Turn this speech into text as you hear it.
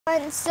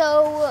And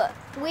so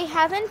we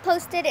haven't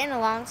posted in a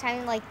long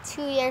time, like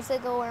 2 years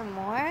ago or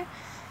more.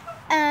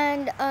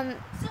 And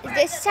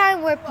this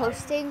time we're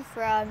posting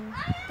from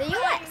the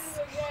US.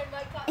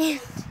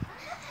 And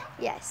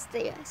yes,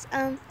 the US.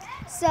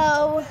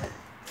 So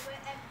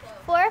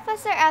 4 of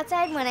us are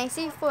outside. When I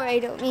say 4, I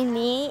don't mean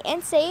me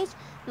and Sage,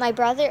 my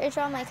brother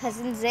Israel, my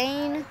cousin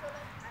Zane.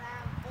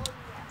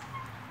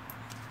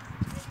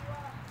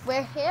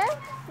 We're here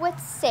with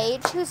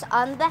Sage, who's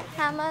on the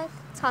hammock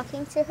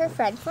talking to her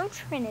friend from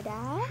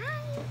Trinidad.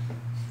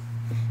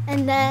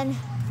 And then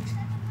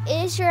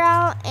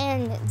Israel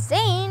and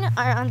Zane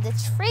are on the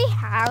tree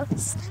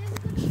house.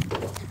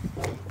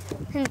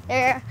 And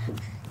they're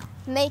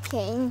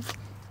making,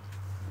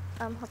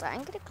 hold on,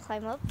 I'm gonna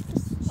climb up the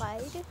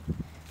slide.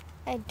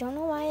 I don't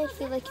know why I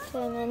feel like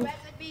filming. That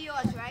would be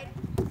yours, right?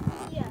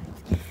 Yeah.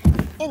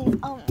 And,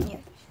 yeah.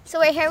 So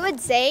we're here with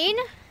Zane,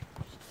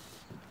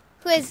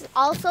 who is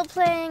also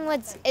playing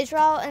with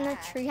Israel in the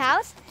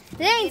treehouse.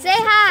 Zane, say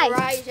hi.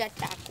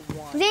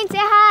 Zane, say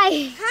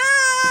hi.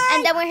 Hi.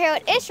 And then we're here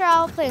with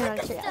Israel playing on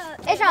the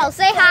treehouse. Israel,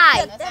 say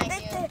hi. No,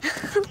 thank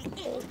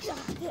you.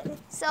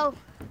 So,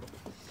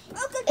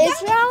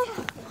 Israel,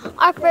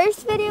 our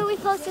first video we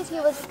posted, he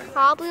was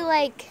probably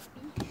like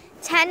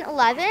 10,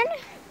 11.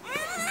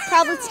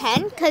 Probably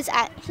 10, because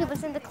he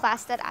was in the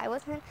class that I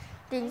was in,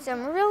 doing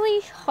some really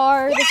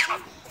hard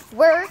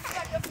work.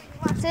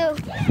 So,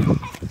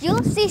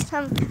 you'll see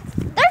some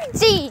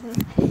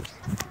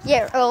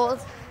 13-year-old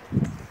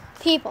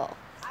people,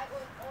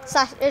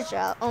 /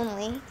 Israel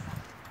only.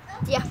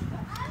 Yeah.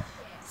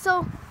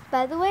 So,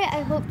 by the way,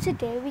 I hope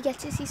today we get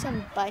to see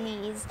some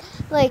bunnies.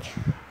 Like,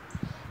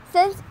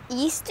 since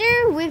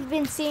Easter, we've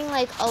been seeing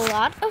like a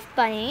lot of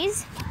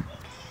bunnies.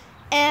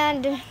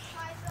 And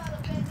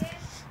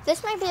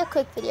this might be a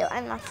quick video,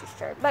 I'm not too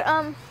sure. But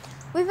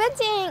we've been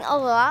seeing a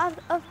lot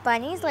of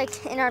bunnies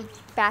like in our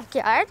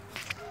backyard.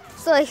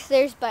 So like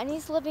there's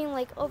bunnies living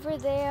like over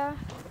there.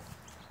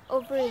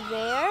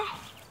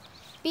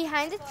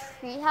 Behind the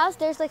treehouse,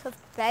 there's like a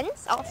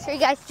fence. I'll show you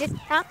guys just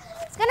how.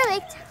 It's gonna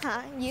make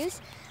use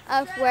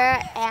of where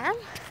I am.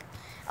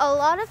 A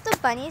lot of the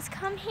bunnies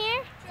come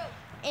here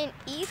and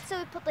eat, so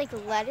we put like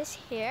lettuce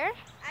here.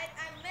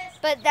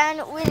 But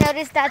then we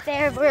noticed that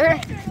there were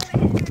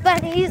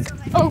bunnies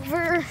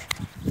over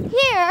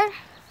here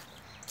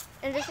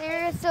in this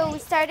area, so we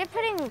started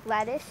putting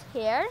lettuce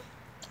here.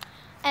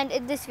 And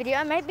in this video,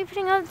 I might be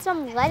putting out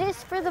some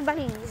lettuce for the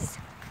bunnies.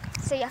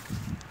 So yeah.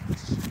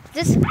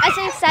 As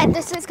I said,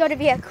 this is going to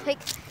be a quick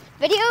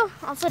video.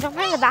 Also, don't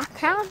mind the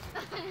background.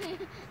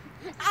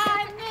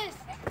 I missed.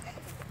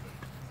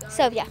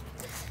 So yeah.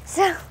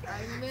 So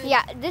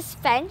yeah, this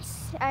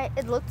fence,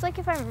 it looks like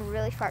if I'm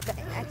really far, but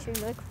I'm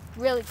actually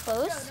really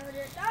close.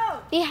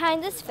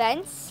 Behind this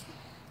fence,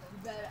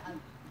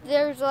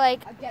 there's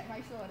like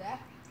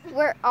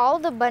where all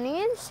the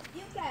bunnies.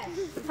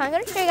 So I'm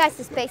going to show you guys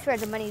the space where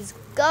the bunnies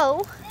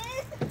go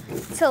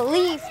to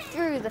leave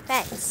through the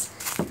fence.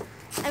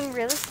 I'm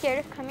really scared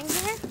of coming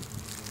here.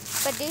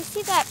 But do you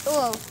see that?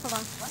 Oh, hold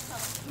on.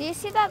 Do you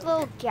see that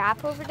little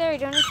gap over there? I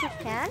don't know if you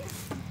can.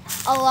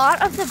 A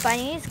lot of the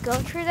bunnies go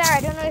through there.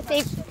 I don't know if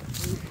they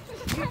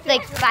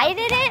like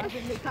bited it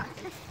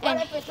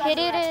and hit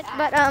it,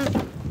 but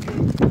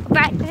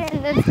bited it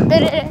and then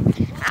spit it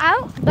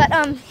out. But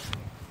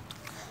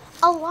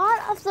a lot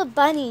of the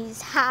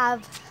bunnies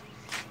have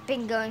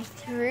been going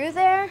through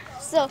there.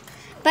 So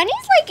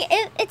bunnies, like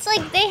it's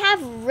like they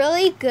have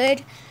really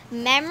good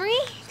memory,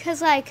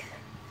 because like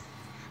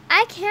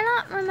I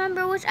cannot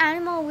remember which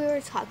animal we were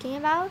talking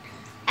about,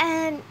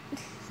 and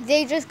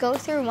they just go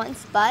through one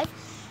spot,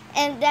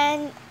 and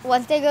then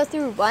once they go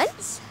through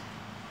once,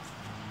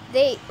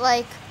 they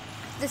like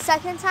the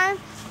second time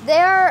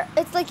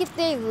it's like if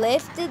they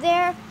lived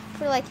there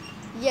for like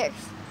years.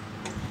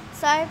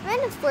 So I've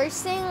been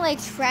forcing,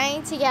 like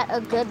trying to get a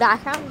good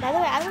background. By the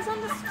way, I was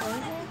on the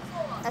screen here.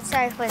 That's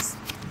why I was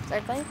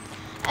circling.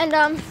 And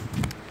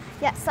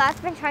yeah, so I've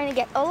been trying to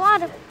get a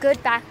lot of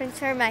good backgrounds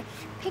for my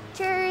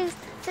pictures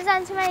to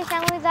send to my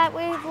family that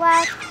we've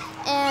left,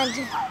 and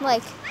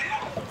like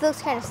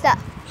those kind of stuff.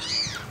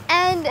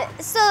 And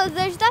so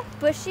there's that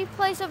bushy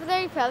place over there.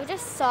 You probably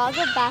just saw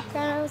the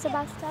background I was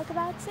about to talk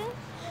about soon.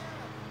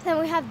 Then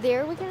we have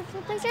there we can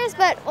take pictures,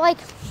 but like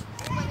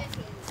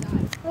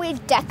we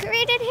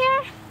decorated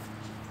here.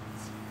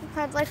 We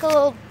had like a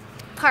little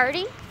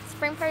party,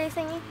 spring party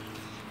thingy.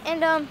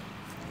 And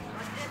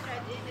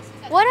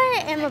what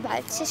I am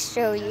about to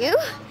show you,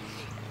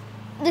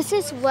 this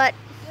is what,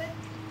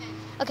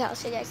 okay, I'll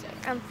show you guys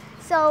later.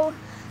 So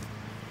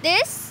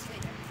this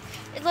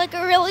is like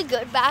a really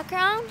good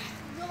background,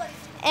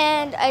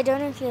 and I don't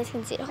know if you guys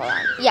can see it. Hold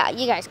on. Yeah,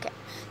 you guys can.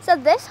 So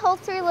this whole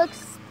tree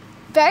looks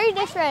very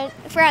different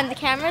from the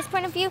camera's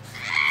point of view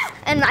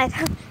and my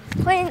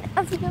point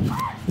of view.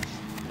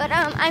 But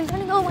I'm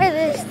gonna go where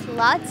there's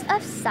lots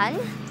of sun.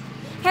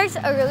 Here's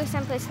a really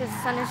sun place because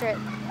the sun is right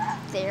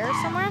there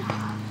somewhere.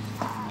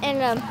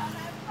 And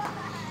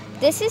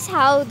this is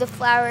how the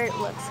flower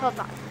looks. Hold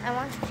on, I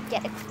want to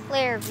get a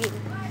clear view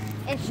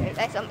and show you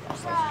guys some of those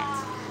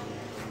plants.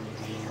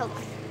 Okay, hold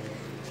on.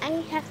 I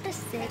have to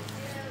sit.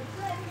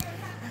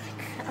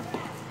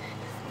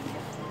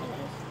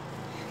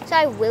 So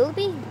I will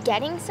be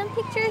getting some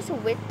pictures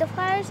with the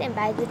flowers and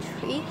by the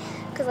tree,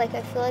 because like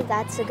I feel like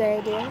that's a good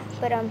idea.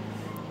 But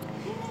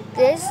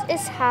this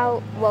is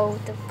how, whoa,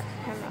 the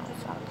camera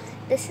was off.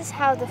 This is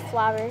how the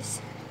flowers,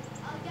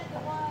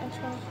 I'm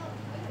trying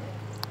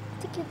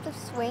to keep the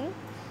swing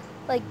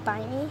like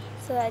by me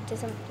so that it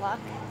doesn't keep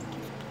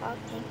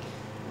blocking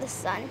the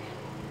sun.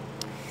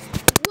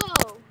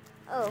 Whoa!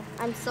 Oh,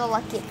 I'm so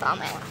lucky it fell on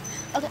my lap.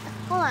 Okay,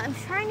 hold on, I'm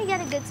trying to get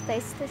a good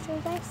space to show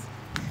you guys.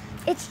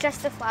 It's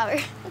just a flower.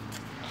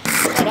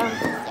 But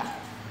yeah.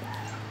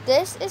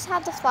 This is how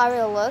the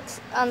flower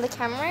looks. On the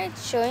camera,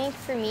 it's showing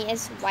for me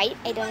as white.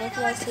 I don't know if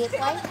you guys see it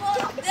white.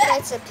 But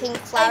it's a pink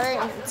flower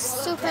and it's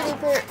super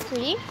duper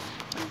pretty.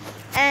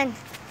 And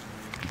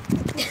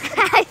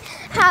I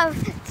have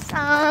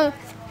some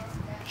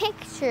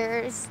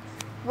pictures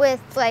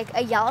with like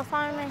a yellow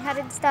flower in my head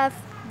and stuff.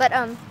 But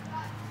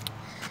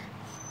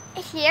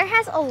here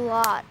has a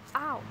lot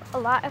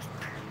of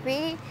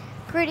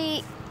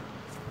pretty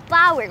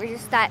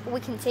flowers that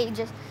we can say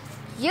just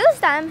use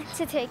them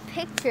to take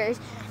pictures.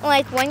 And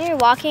like when you're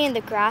walking in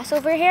the grass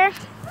over here,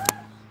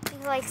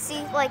 you like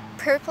see like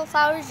purple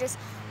flowers just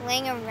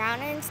laying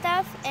around and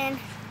stuff. And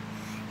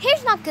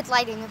here's not good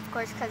lighting, of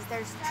course, because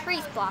there's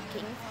trees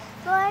blocking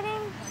the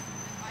lighting.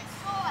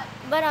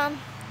 But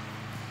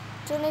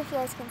don't know if you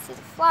guys can see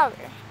the flower.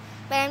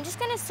 But I'm just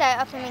gonna set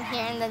up them in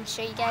here and then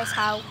show you guys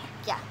how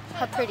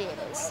pretty it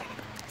is.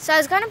 So I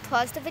was gonna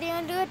pause the video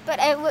and do it, but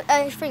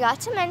I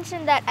forgot to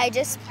mention that I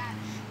just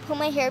put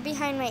my hair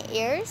behind my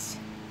ears.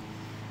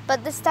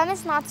 But the stem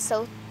is not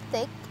so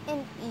thick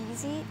and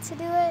easy to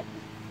do it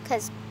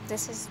because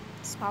this is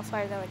a small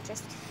flower that I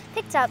just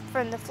picked up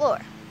from the floor.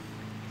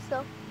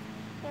 So,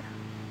 yeah.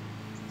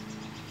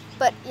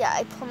 But yeah,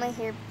 I pull my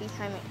hair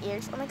behind my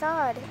ears. Oh my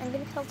god, I'm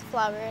gonna kill the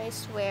flower, I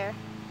swear.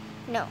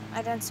 No,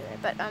 I don't swear,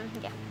 but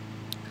yeah.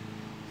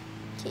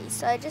 Okay,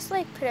 so I just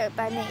like put it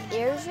by my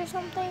ears or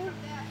something.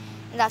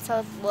 And that's how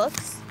it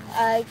looks.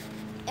 I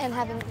am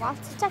having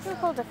lots of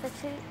technical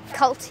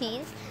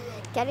difficulties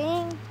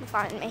getting the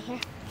flower in my hair.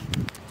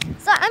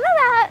 So I'm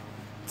about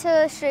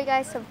to show you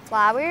guys some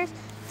flowers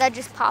that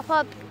just pop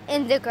up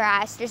in the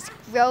grass, just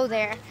grow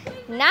there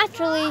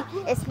naturally.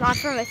 It's not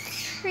from a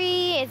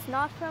tree, it's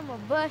not from a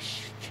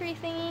bush tree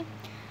thingy.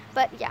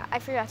 But yeah, I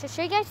forgot to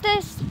show you guys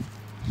this.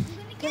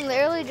 You can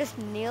literally just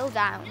kneel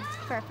down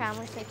for a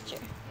family picture.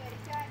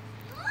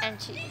 And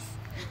cheese.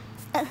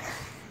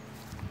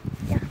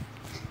 Yeah.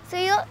 So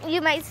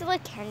you might see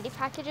like candy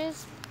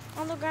packages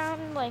on the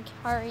ground, like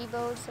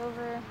Haribo's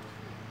over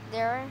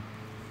there.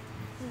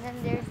 And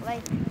then there's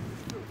like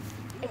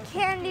a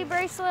candy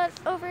bracelet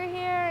over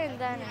here, and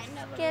then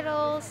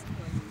Skittles.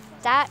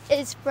 That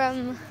is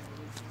from,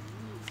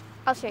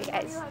 I'll show you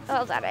guys.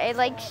 Hold on, I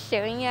like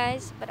showing you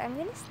guys, but I'm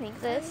gonna sneak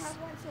this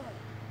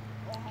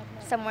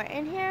somewhere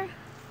in here.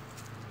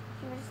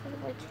 I'm gonna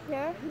sneak like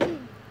here.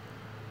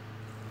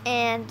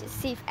 And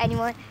see if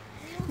anyone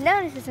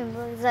notices and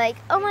was like,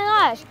 oh my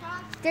gosh,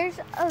 there's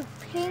a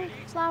pink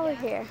flower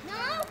here.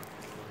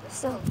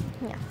 So,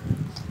 yeah.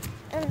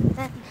 And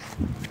then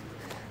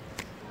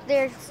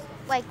there's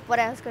like what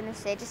I was going to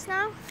say just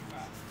now.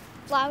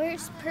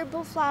 Flowers,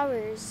 purple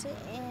flowers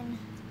in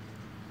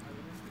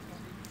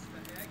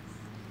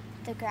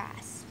the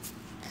grass.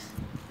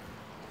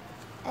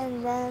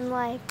 And then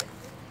like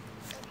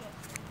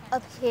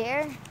up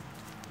here,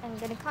 I'm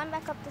going to climb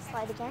back up the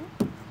slide again.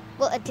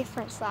 Well, a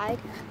different slide.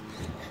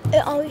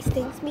 It always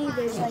thinks me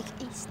there's like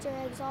Easter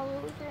eggs all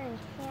over and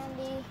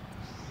candy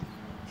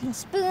and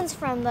spoons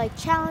from like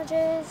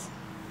challenges.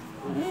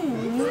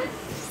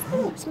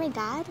 So my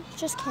dad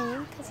just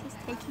came because he's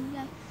taking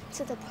them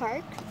to the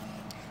park.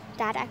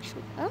 Dad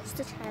actually owns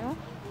the channel,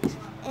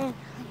 and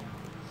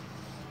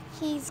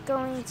he just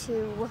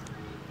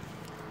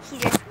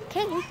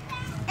came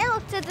and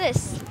looked at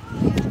this.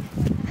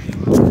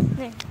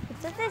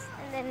 Looked at this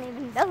and then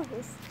even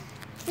noticed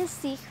the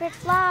secret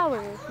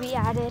flower we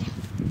added.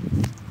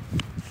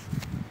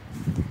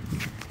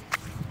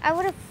 I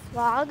would have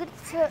vlogged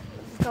to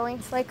going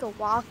to like a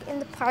walk in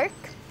the park,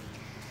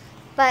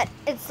 but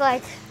it's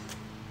like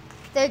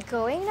they're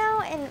going now,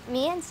 and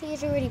me and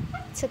Sage already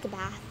took a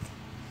bath.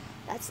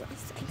 That's what I'm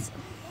saying. So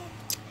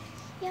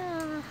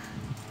yeah,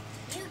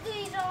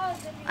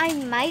 I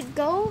might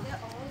go,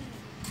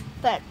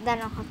 but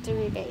then I'll have to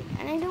rebathe,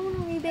 and I don't want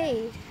to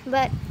rebathe.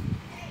 But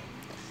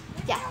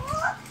yeah,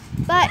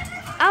 but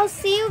I'll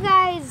see you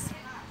guys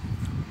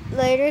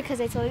later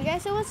because I told you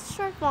guys it was a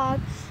short vlog.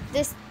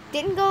 This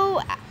didn't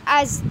go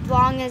as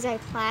long as I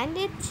planned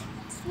it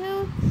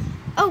to.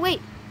 Oh wait,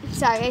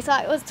 sorry, I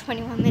thought it was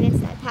 21 minutes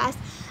that passed.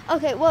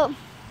 Okay, well,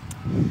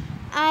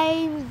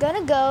 I'm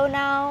gonna go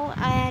now,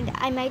 and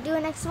I might do a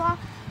next vlog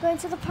going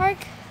to the park.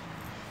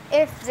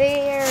 If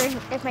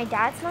my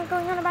dad's not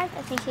going on a bike,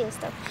 I think he is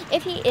though.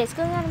 If he is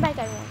going on a bike,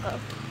 I won't go.